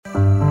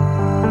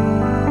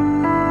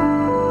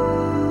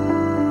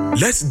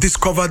Let's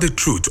discover the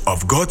truth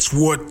of God's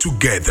Word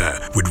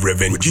together with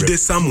Reverend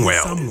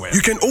Jide-Samuel.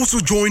 You can also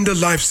join the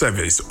live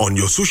service on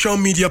your social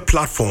media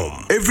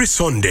platform every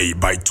Sunday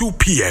by 2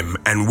 p.m.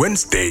 and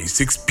Wednesday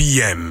 6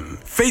 p.m.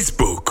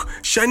 Facebook,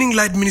 Shining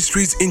Light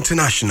Ministries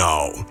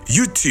International.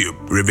 YouTube,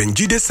 Reverend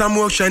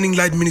Jide-Samuel Shining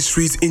Light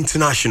Ministries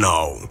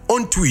International.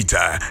 On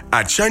Twitter,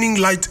 at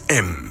Shining Light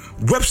M.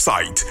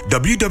 Website,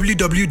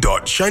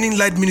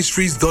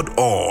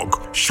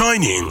 www.shininglightministries.org.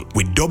 Shining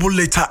with double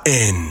letter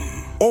N.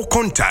 Or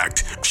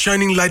contact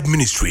Shining Light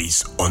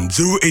Ministries on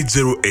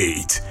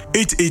 0808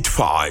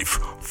 885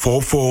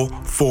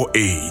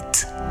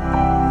 4448.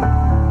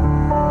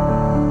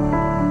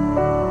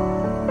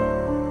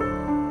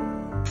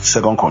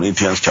 2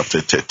 Corinthians chapter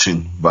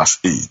 13 verse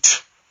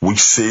 8, which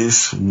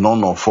says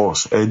none of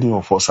us, any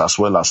of us as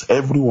well as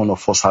every one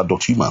of us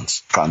adult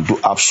humans, can do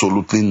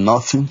absolutely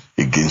nothing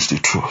against the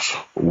truth.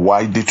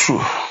 Why the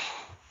truth?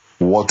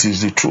 What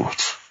is the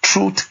truth?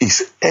 Truth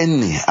is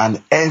any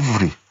and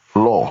every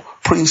law,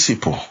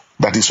 principle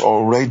that is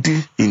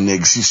already in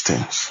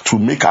existence to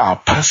make our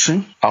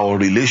person, our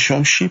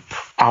relationship,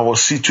 our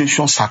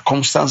situation,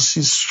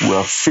 circumstances we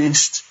are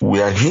faced,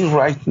 we are in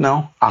right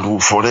now, and will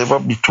forever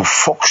be to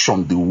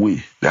function the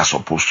way they are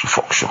supposed to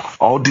function.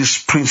 All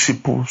these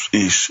principles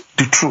is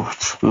the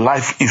truth.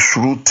 Life is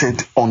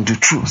rooted on the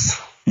truth.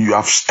 You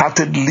have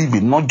started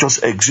living, not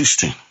just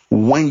existing,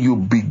 when you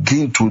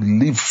begin to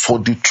live for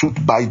the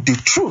truth, by the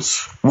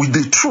truth, with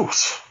the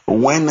truth.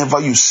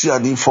 Whenever you see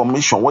an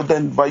information,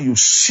 whenever you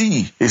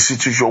see a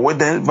situation,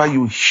 whenever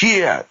you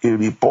hear a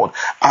report,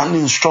 an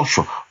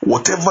instruction,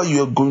 whatever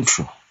you are going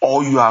through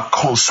or you are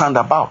concerned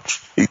about,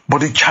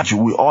 but the charge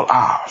we all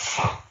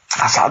have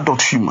as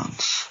adult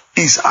humans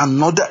is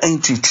another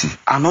entity,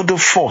 another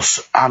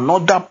force,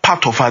 another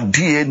part of our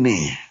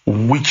DNA,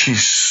 which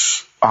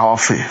is our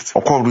faith.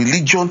 Of course,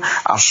 religion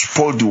has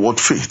spoiled the word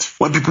faith.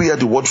 When people hear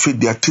the word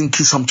faith, they are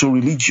thinking something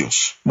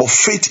religious. But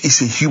faith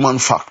is a human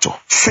factor.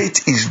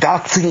 Faith is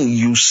that thing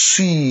you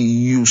see,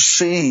 you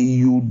say,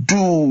 you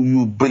do,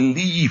 you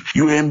believe,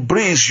 you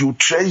embrace, you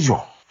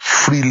treasure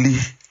freely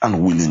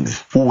and willingly.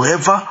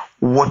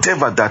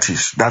 Whatever that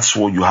is, that's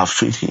what you have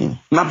faith in.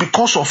 Now,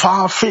 because of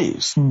our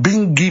faith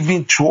being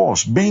given to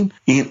us, being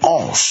in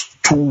us,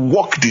 to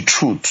walk the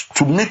truth,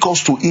 to make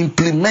us to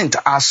implement,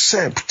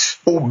 accept,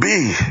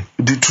 obey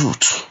the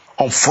truth.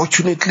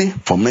 Unfortunately,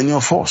 for many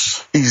of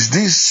us, is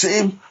this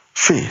same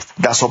faith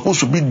that's supposed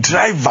to be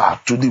driver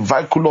to the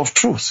vehicle of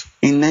truth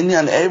in any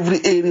and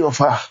every area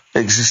of our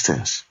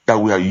existence that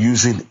we are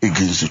using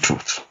against the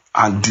truth.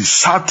 And the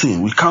sad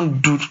thing, we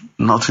can't do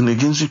nothing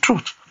against the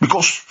truth,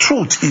 because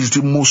truth is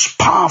the most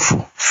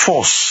powerful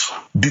force,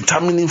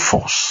 determining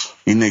force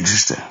in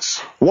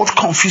existence. What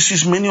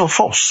confuses many of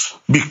us?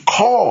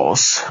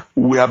 Because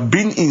we have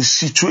been in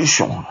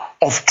situation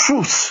of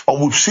truth, or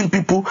we've seen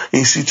people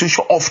in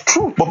situation of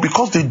truth, but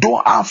because they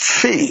don't have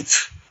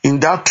faith in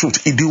that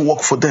truth, it didn't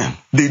work for them.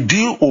 They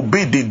didn't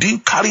obey, they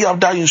didn't carry out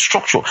that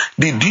instruction,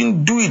 they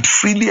didn't do it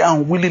freely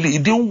and willingly,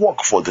 it didn't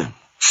work for them.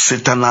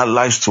 Satan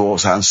lies to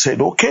us and said,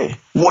 okay,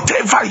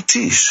 whatever it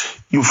is,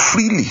 you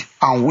freely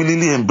and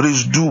willingly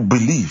embrace, do,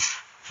 believe,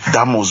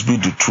 that must be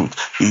the truth.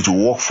 It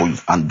will work for you.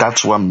 And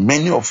that's why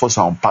many of us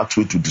are on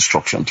pathway to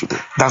destruction today.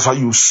 That's why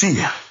you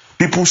see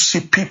people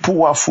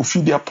who have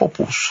fulfilled their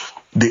purpose.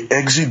 They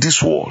exit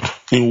this world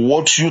in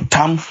what you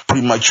term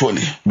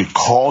prematurely,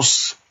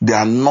 because they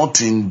are not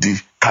in the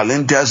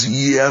calendar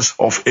years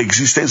of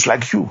existence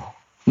like you.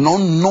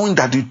 Not knowing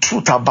that the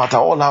truth about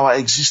all our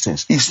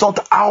existence is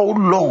not how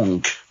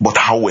long, but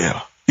how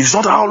well. It's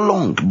not how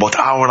long, but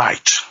how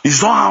right.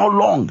 It's not how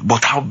long,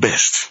 but how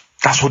best.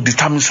 That's what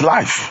determines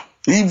life.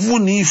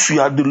 Even if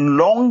you are the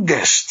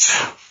longest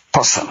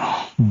person,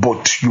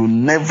 but you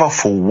never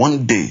for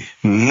one day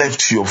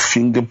left your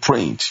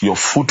fingerprint, your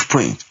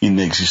footprint in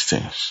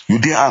existence. You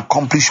didn't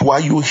accomplish why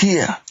you're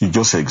here. You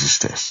just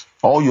existed.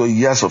 All your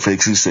years of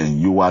existence,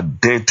 you are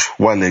dead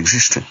while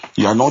existing.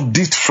 You are not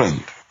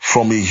different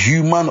from a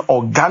human,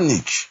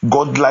 organic,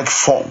 godlike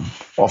form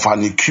of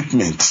an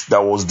equipment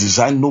that was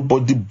designed.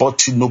 Nobody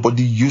bought it,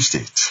 nobody used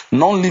it.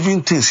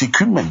 Non-living things,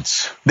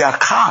 equipment. They are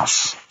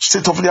cars,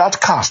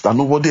 state-of-the-art cars that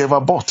nobody ever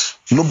bought.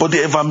 Nobody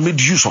ever made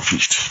use of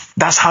it.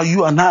 That's how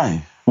you and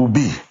I will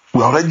be.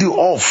 We are already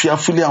all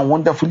fearfully and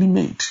wonderfully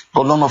made.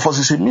 But none of us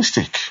is a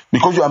mistake.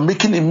 Because you are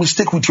making a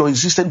mistake with your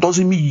existence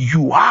doesn't mean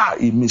you are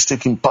a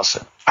mistaken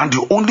person. And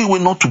the only way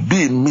not to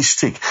be a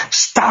mistake,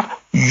 start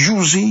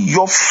using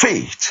your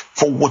faith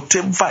for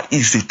whatever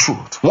is the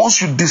truth.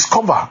 Once you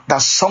discover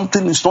that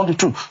something is not the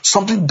truth,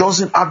 something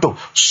doesn't add up,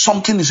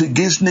 something is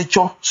against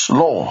nature's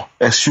law,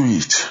 eschew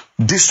it.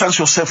 Distance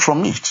yourself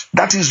from it.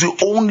 That is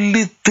the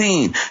only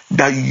thing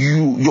that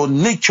your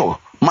nature,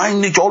 my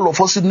nature, all of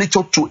us in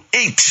nature to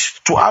hate,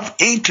 to have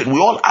hatred. We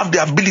all have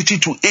the ability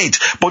to hate,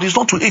 but it's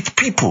not to hate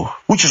people,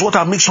 which is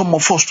what makes some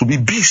of us to be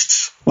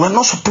beasts. We're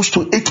not supposed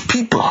to hate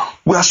people.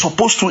 We are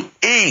supposed to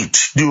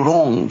hate the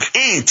wrong,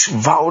 hate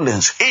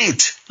violence,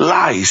 hate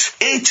lies,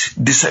 hate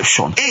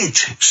deception, hate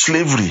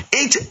slavery,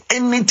 hate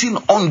anything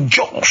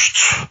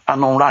unjust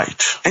and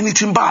unright,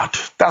 anything bad.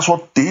 That's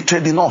what the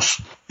hatred in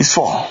us is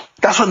for.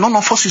 That's why none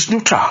of us is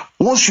neutral.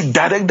 Once you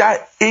direct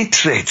that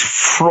hatred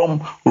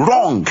from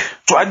wrong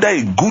to either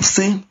a good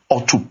thing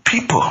or to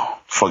people,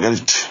 forget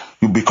it.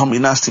 You become a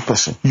nasty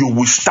person. You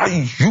will start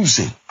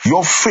using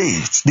your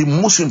faith, the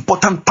most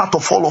important part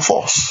of all of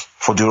us,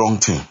 for the wrong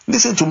thing.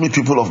 Listen to me,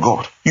 people of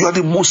God. You are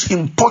the most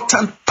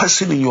important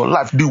person in your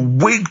life. The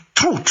way,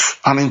 truth,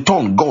 and in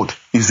turn, God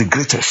is the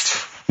greatest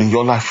in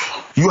your life.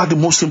 You are the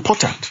most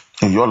important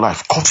in your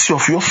life, courtesy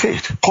of your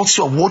faith,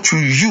 courtesy of what you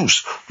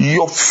use,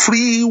 your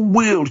free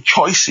will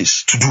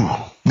choices to do.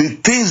 The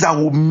things that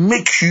will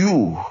make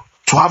you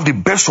to have the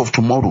best of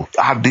tomorrow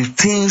are the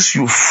things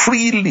you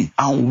freely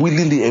and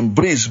willingly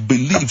embrace,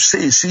 believe,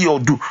 say, see, or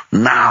do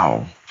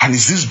now. And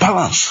it's this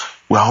balance.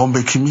 We are all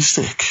making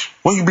mistakes.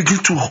 When you begin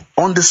to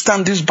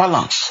understand this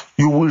balance,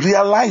 you will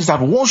realize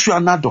that once you are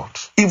an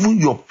adult, even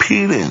your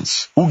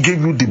parents who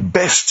gave you the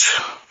best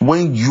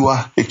when you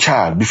are a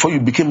child, before you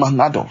became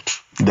an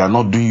adult, they are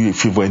not doing you a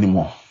favor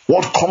anymore.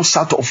 What comes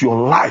out of your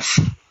life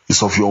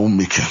is of your own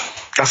making.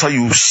 That's why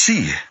you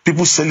see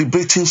people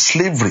celebrating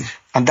slavery,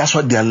 and that's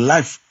why their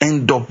life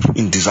end up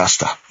in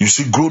disaster. You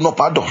see grown-up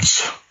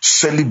adults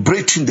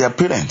celebrating their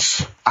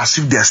parents as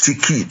if they are still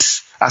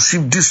kids, as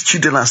if these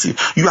children are still.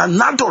 You are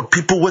an adult,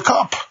 people, wake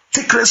up.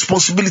 Take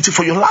responsibility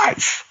for your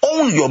life.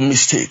 Own your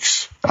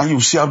mistakes, and you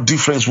see how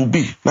difference will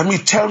be. Let me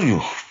tell you,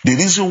 the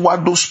reason why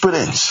those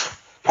parents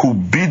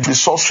could be the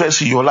success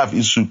in your life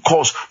is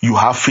because you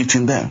have faith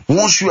in them.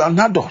 Once you are an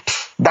adult,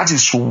 that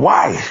is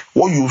why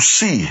what you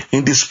see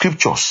in the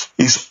scriptures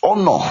is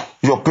honor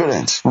your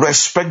parents,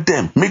 respect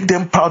them, make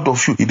them proud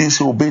of you. He didn't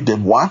say obey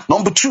them. One.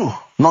 Number two,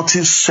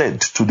 nothing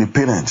said to the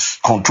parents,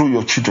 control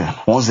your children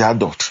once they're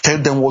adult. Tell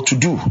them what to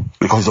do,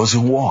 because it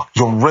doesn't work.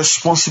 Your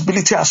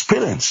responsibility as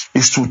parents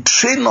is to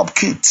train up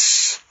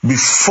kids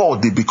before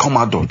they become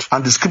adult.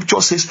 And the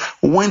scripture says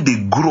when they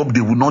grow up,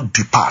 they will not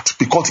depart,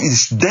 because it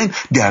is then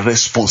their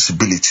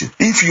responsibility.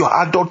 If your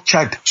adult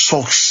child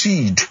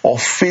succeed or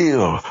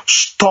fail,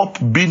 stop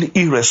being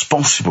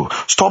irresponsible.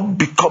 Stop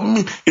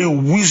becoming a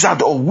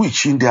wizard or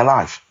witch in their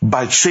life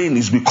by saying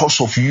it's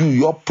because of you,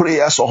 your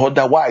prayers or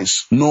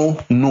otherwise. No.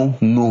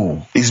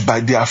 It's by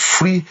their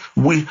free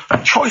will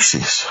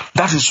choices.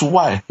 That is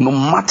why no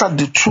matter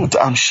the truth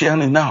I'm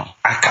sharing now,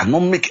 I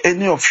cannot make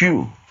any of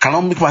you,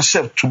 cannot make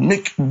myself to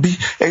be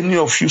any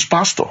of you's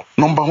pastor.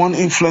 Number one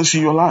influence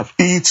in your life.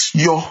 It's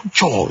your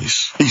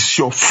choice. It's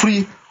your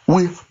free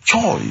will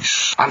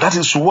choice. And that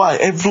is why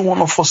every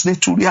one of us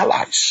need to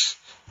realize.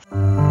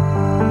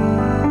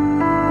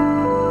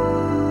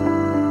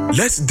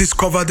 Let's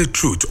discover the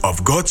truth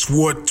of God's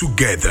Word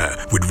together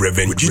with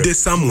Reverend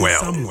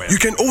Jide-Samuel. You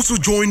can also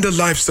join the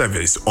live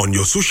service on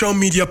your social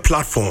media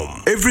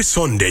platform every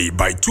Sunday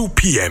by 2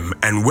 p.m.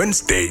 and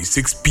Wednesday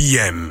 6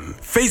 p.m.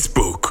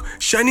 Facebook,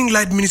 Shining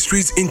Light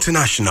Ministries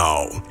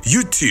International.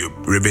 YouTube,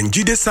 Reverend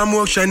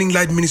Jide-Samuel Shining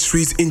Light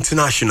Ministries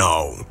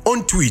International.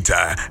 On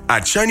Twitter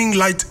at Shining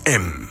Light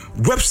M.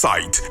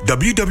 Website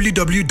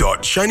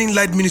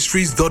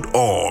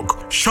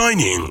www.shininglightministries.org.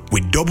 Shining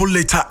with double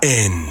letter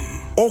N.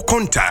 Or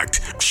contact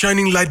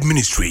Shining Light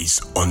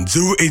Ministries on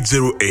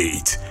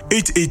 0808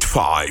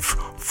 885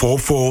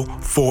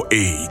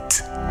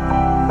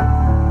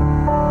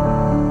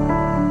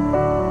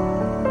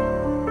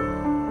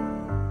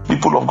 4448.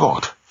 People of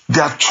God,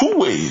 there are two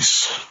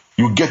ways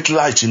you get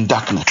light in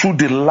darkness. Through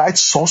the light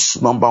source,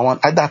 number one,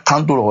 either a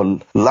candle or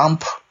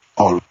lamp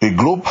or a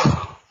globe,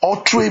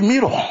 or through a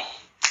mirror.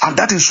 And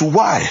that is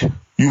why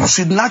you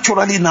see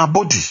naturally in our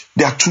body,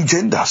 there are two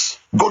genders.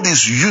 God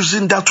is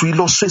using that to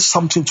illustrate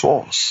something to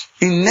us.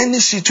 In any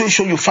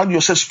situation you find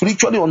yourself,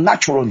 spiritually or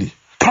naturally,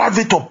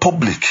 private or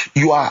public,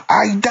 you are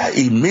either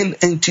a male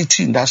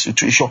entity in that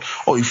situation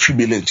or a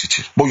female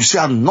entity. But you see,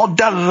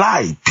 another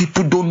lie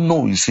people don't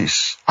know is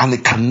this, and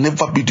it can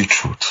never be the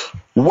truth.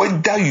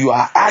 Whether you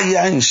are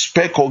higher in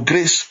spec or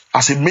grace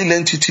as a male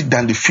entity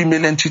than the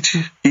female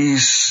entity,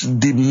 is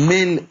the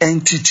male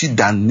entity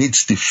that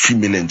needs the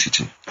female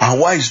entity. And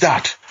why is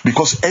that?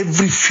 Because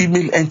every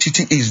female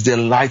entity is the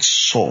light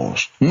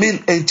source. Male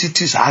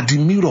entities are the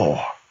mirror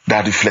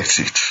that reflects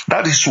it.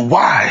 That is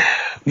why,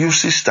 you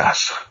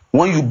sisters,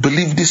 when you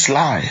believe this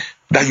lie,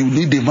 that you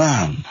need a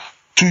man,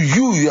 to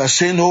you are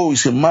saying, oh,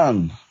 it's a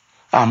man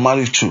I'm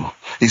married to.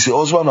 It's a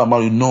husband I'm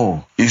married.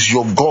 No, it's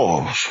your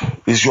God.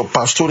 It's your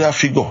pastoral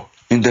figure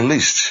in the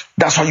list.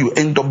 That's why you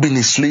end up being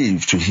a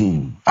slave to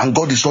him. And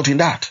God is not in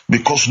that.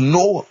 Because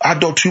no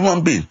adult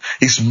human being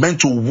is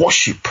meant to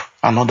worship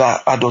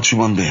another adult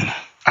human being.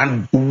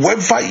 And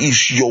whoever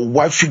is your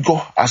wife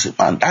figure as a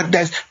man,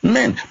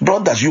 men,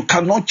 brothers, you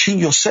cannot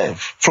change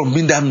yourself from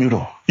being that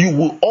mirror. You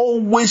will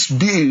always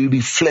be a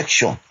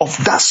reflection of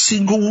that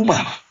single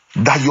woman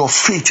that your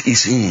faith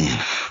is in.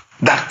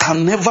 that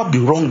can never be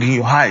wrong in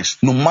your eyes,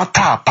 no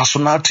matter her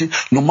personality,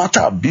 no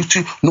matter her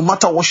beauty, no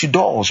matter what she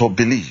does or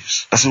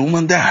believes. There's a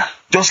woman there.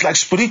 Just like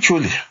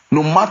spiritually,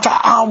 no matter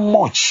how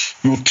much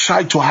you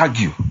try to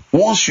argue,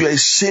 once you are a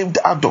saved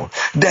adult,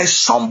 there is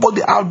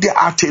somebody out there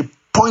at a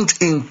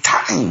point in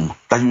time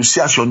that you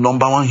see as your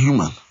number one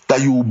human, that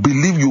you will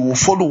believe, you will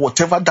follow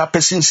whatever that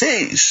person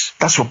says.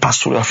 That's your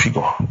pastoral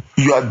figure.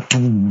 You are the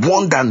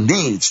one that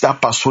needs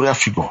that pastoral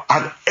figure.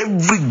 And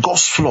every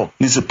God's flock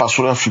needs a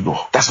pastoral figure.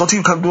 There's nothing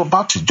you can do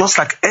about it. Just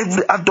like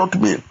every adult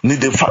male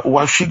needs a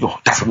wife figure.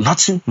 There's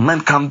nothing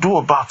men can do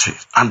about it.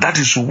 And that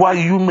is why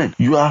you men,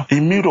 you are a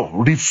mirror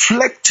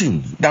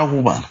reflecting that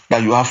woman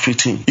that you have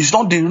faith in. It's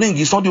not the ring,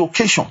 it's not the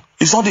occasion.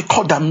 It's not the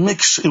cord that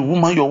makes a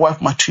woman your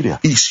wife material.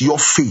 It's your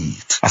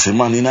faith. As a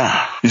man in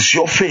her, it's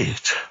your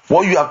faith.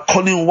 What you are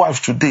calling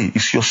wife today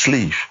is your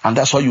slave. And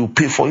that's why you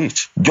pay for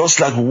it. Just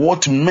like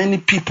what many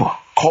people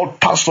call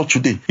pastor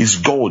today is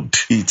God.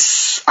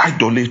 It's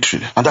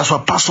idolatry. And that's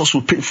why pastors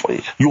will pay for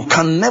it. You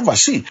can never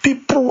see.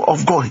 People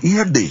of God,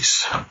 hear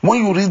this.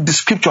 When you read the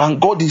scripture and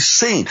God is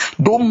saying,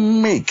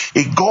 don't make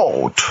a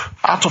God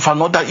out of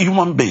another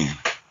human being.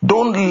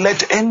 Don't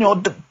let any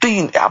other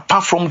thing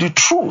apart from the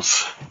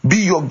truth be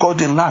your God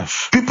in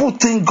life. People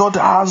think God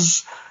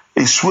has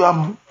a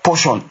swim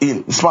portion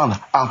in his man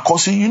and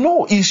causing,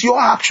 it's your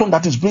action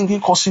that is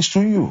bringing causes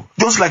to you.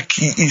 Just like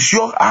it's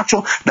your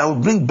action that will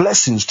bring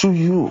blessings to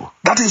you.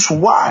 That is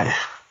why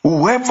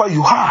whoever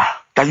you are,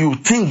 that you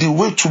think the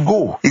way to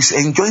go is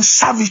enjoying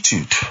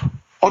servitude.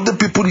 Other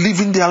people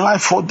living their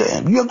life for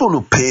them. You're going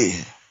to pay.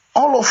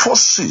 All of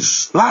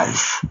us'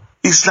 life.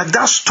 It's like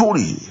that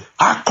story.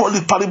 I call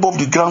it parable of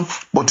the ground,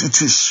 but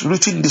it is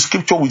written in the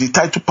scripture with the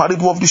title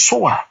parable of the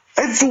sower.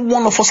 Every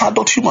one of us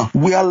adult human,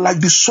 we are like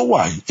the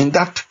sower in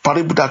that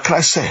parable that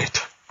Christ said.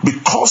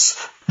 Because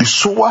the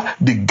sower,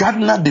 the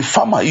gardener, the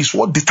farmer is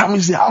what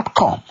determines the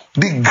outcome.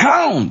 The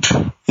ground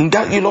in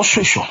that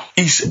illustration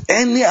is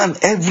any and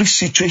every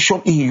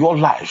situation in your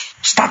life,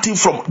 starting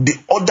from the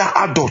other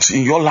adults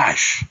in your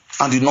life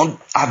and the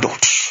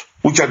non-adults,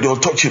 which are the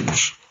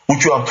untouchables,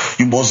 which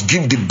you must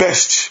give the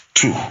best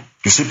to.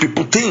 You see,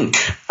 people think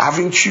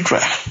having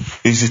children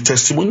is the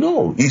testimony.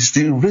 No, it's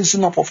the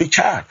raising up of a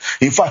child.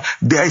 In fact,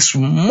 there is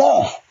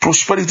more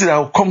prosperity that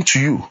will come to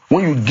you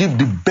when you give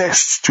the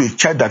best to a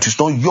child that is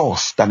not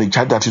yours than a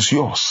child that is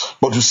yours.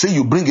 But you say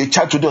you bring a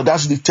child to them,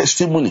 that's the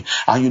testimony,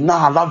 and you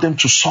now allow them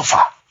to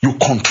suffer. You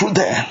control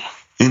them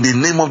in the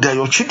name of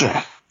your children.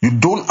 You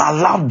don't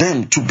allow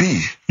them to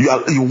be.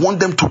 You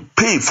want them to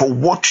pay for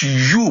what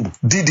you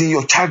did in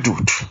your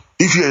childhood.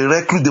 If you're a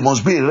recluse, they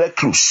must be a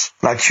recluse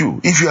like you.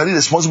 If you are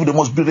irresponsible, they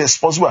must be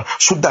responsible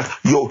so that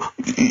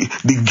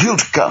the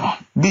guilt can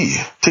be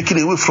taken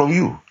away from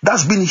you.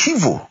 That's been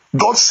evil.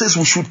 God says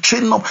we should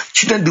train up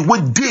children the way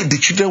the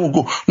children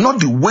will go.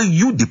 Not the way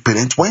you, the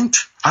parent, went,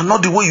 and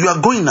not the way you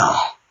are going now.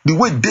 The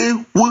way they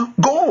will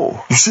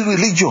go. You see,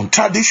 religion,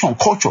 tradition,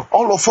 culture,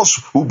 all of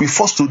us will be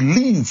forced to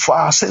live for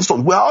our ancestors.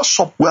 We are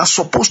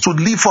supposed to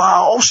live for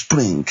our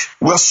offspring.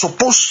 We are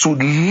supposed to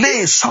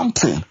lay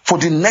something for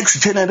the next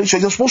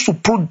generation. You're supposed to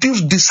produce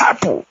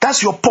disciples.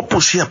 That's your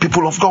purpose here,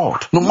 people of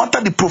God. No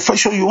matter the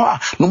profession you are,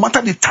 no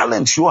matter the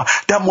talent you are,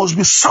 there must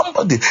be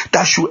somebody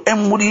that should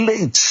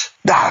emulate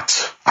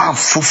that and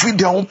fulfill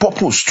their own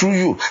purpose through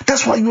you.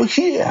 That's why you're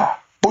here.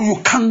 But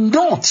you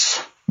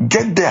cannot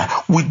get there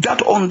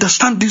without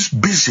understand these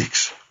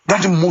basics.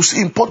 That the most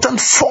important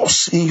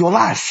force in your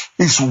life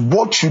is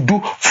what you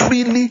do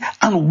freely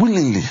and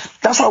willingly.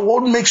 That's why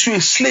what makes you a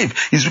slave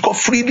is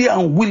because freely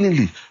and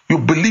willingly you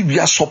believe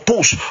you are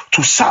supposed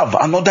to serve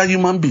another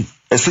human being.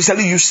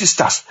 Especially you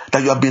sisters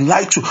that you have been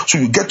lied to. So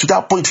you get to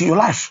that point in your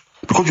life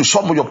because you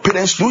saw your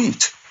parents do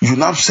it. You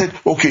now said,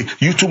 okay,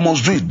 you too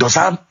must do it. Does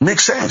that make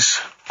sense?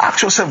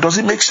 Ask yourself, does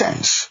it make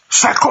sense?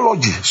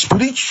 Psychology,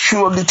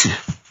 spirituality,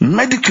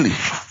 medically,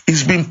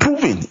 it's been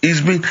proven,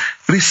 it's been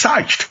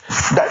researched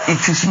that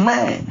it is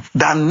men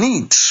that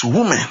needs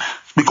women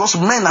because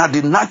men are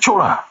the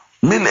natural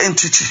male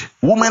entity.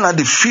 Women are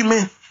the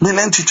female male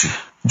entity.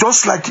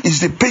 Just like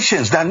it's the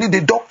patients that need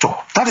a doctor.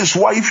 That is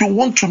why if you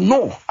want to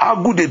know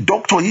how good a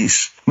doctor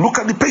is, look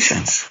at the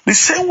patients. The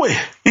same way,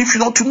 if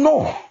you want to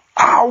know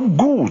how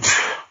good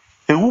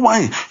a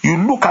woman is, you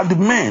look at the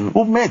man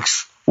who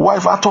makes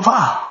wife out of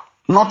her.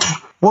 Not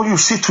what you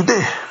see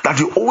today. That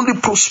the only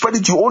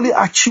prosperity, only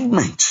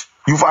achievement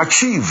you've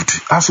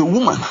achieved as a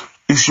woman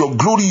is your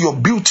glory, your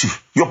beauty.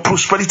 Your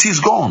prosperity is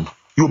gone.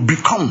 You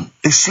become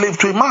a slave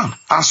to a man.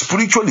 And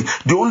spiritually,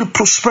 the only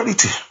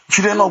prosperity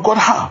children of God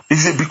have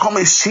is they become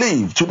a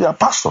slave to their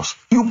pastors.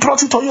 You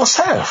brought it on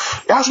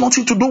yourself. It has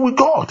nothing to do with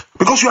God.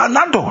 Because you are an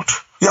adult.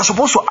 You are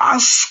supposed to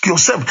ask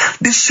yourself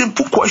this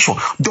simple question.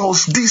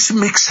 Does this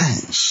make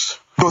sense?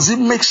 Does it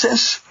make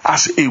sense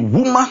as a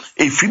woman,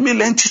 a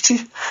female entity,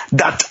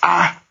 that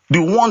are the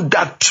one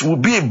that will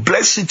be a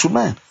blessing to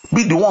men,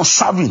 be the one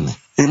serving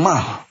a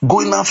man,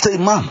 going after a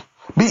man,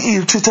 be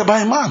irritated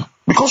by a man?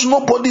 Because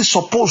nobody is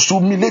supposed to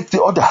humiliate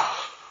the other.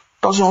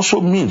 Doesn't also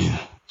mean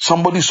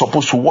somebody is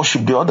supposed to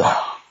worship the other.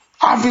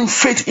 Having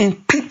faith in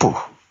people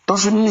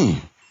doesn't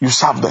mean you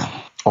serve them.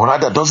 Or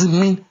rather, doesn't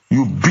mean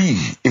you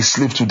be a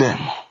slave to them.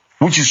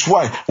 Which is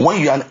why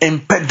when you're an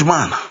impaired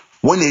man,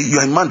 when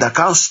you're a man that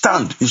can't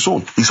stand his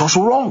own, it's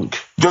also wrong.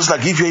 Just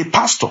like if you're a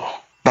pastor,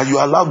 that you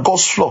allow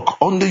God's flock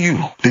under you.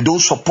 They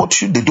don't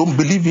support you. They don't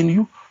believe in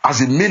you.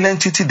 As a male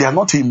entity, they are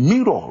not a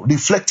mirror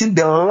reflecting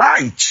the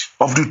light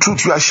of the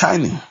truth you are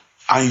shining.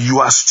 And you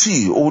are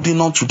still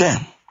holding on to them.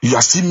 You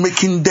are still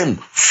making them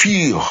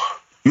feel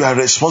you are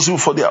responsible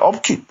for their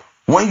upkeep.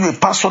 When you're a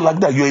pastor like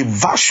that, you're a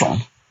version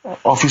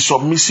of a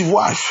submissive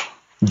wife.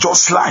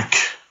 Just like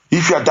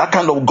if you are that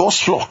kind of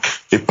God's flock,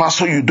 a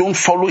pastor you don't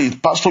follow, a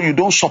pastor you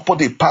don't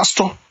support, a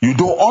pastor you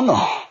don't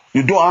honor,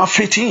 you don't have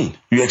faith in.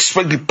 You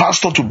expect the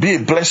pastor to be a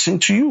blessing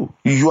to you.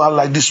 You are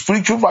like the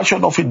spiritual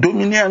version of a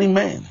domineering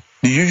man.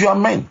 The usual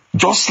men.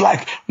 Just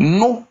like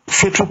no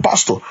faithful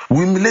pastor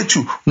will humiliate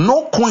you.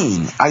 No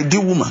queen,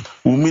 ideal woman,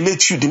 will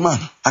humiliate you, the man.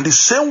 And the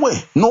same way,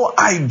 no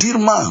ideal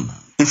man,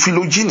 a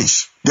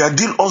philogenist, the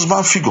ideal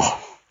husband figure,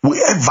 will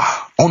ever,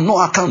 on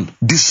no account,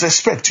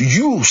 disrespect,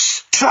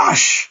 use,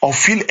 trash, or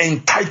feel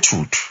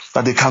entitled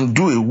that they can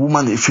do a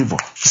woman a favor.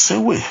 The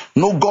same way,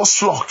 no God's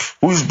flock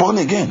who is born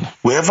again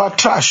will ever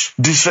trash,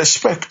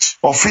 disrespect,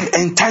 or feel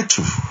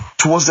entitled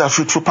towards their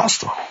faithful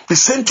pastor. The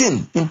same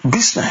thing in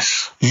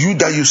business. You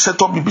that you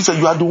set up the business,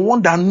 you are the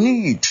one that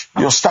need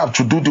your staff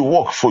to do the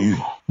work for you.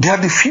 They are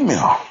the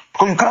female.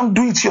 Because you can't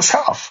do it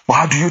yourself. But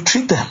how do you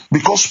treat them?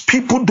 Because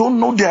people don't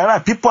know their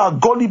right. People are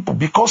gullible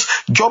because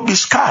job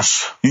is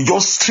scarce. You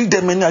just treat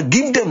them and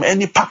give them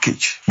any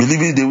package,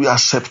 believing they will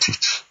accept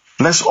it.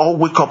 Let's all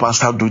wake up and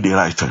start doing the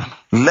right thing.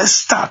 Let's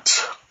start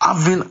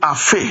having our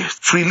faith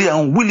freely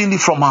and willingly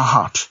from our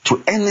heart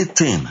to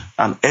anything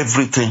and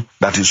everything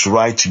that is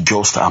right,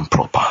 just, and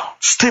proper.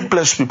 Stay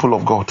blessed, people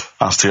of God,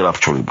 and stay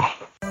rapturable.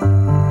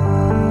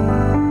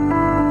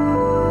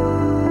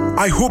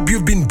 I hope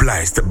you've been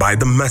blessed by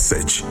the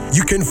message.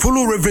 You can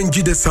follow Reverend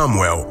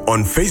Jide-Samuel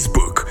on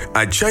Facebook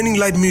at Shining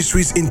Light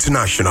Ministries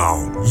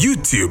International,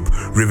 YouTube,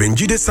 Reverend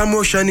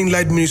Jide-Samuel Shining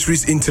Light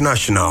Ministries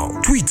International,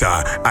 Twitter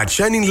at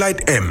Shining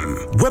Light M,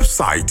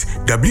 website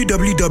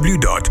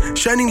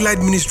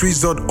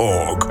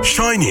www.shininglightministries.org,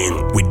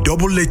 Shining with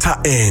double letter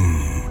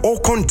N. Or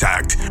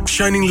contact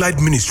Shining Light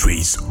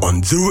Ministries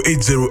on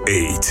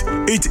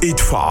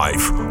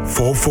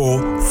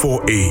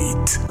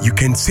 0808-885-4448. You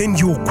can send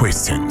your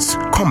questions,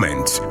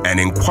 comments, and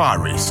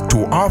inquiries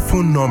to our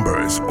phone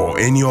numbers or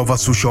any of our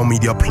social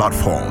media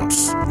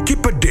platforms.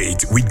 Keep a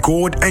date with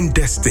God and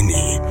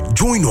destiny.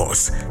 Join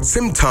us,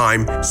 same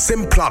time,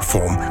 same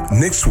platform,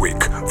 next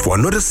week for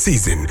another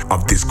season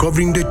of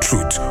discovering the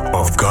truth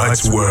of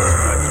God's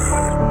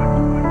Word.